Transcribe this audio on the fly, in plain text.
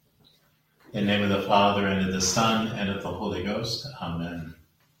In the name of the Father, and of the Son, and of the Holy Ghost. Amen.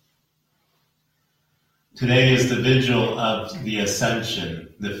 Today is the vigil of the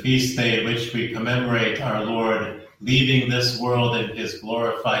Ascension, the feast day in which we commemorate our Lord leaving this world in his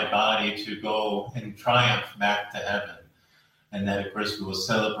glorified body to go in triumph back to heaven. And that, of course, we will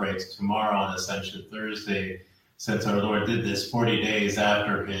celebrate tomorrow on Ascension Thursday, since our Lord did this 40 days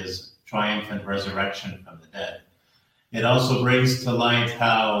after his triumphant resurrection from the dead. It also brings to light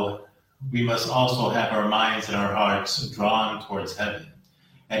how we must also have our minds and our hearts drawn towards heaven.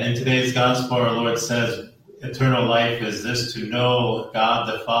 And in today's gospel, our Lord says, eternal life is this, to know God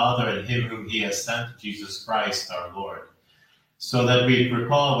the Father and him whom he has sent, Jesus Christ our Lord. So that we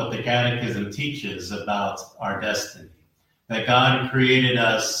recall what the Catechism teaches about our destiny. That God created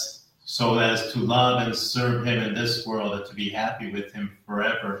us so as to love and serve him in this world and to be happy with him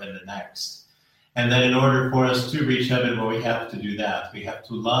forever in the next. And that in order for us to reach heaven, well, we have to do that. We have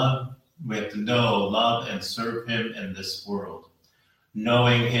to love, we have to know, love, and serve him in this world.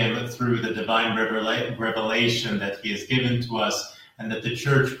 Knowing him through the divine revelation that he has given to us and that the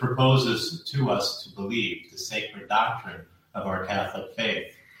Church proposes to us to believe, the sacred doctrine of our Catholic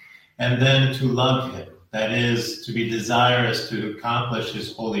faith. And then to love him, that is, to be desirous to accomplish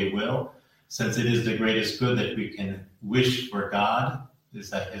his holy will, since it is the greatest good that we can wish for God, is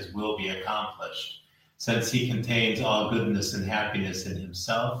that his will be accomplished. Since he contains all goodness and happiness in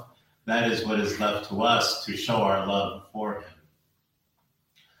himself, that is what is left to us to show our love for him.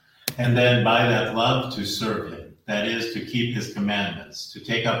 And then by that love to serve him, that is to keep his commandments, to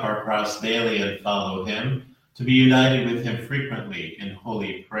take up our cross daily and follow him, to be united with him frequently in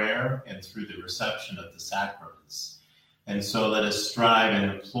holy prayer and through the reception of the sacraments. And so let us strive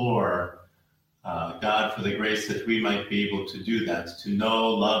and implore God for the grace that we might be able to do that, to know,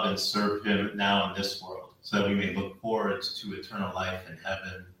 love, and serve him now in this world, so that we may look forward to eternal life in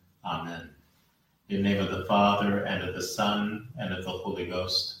heaven. Amen. In the name of the Father, and of the Son, and of the Holy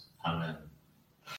Ghost. Amen.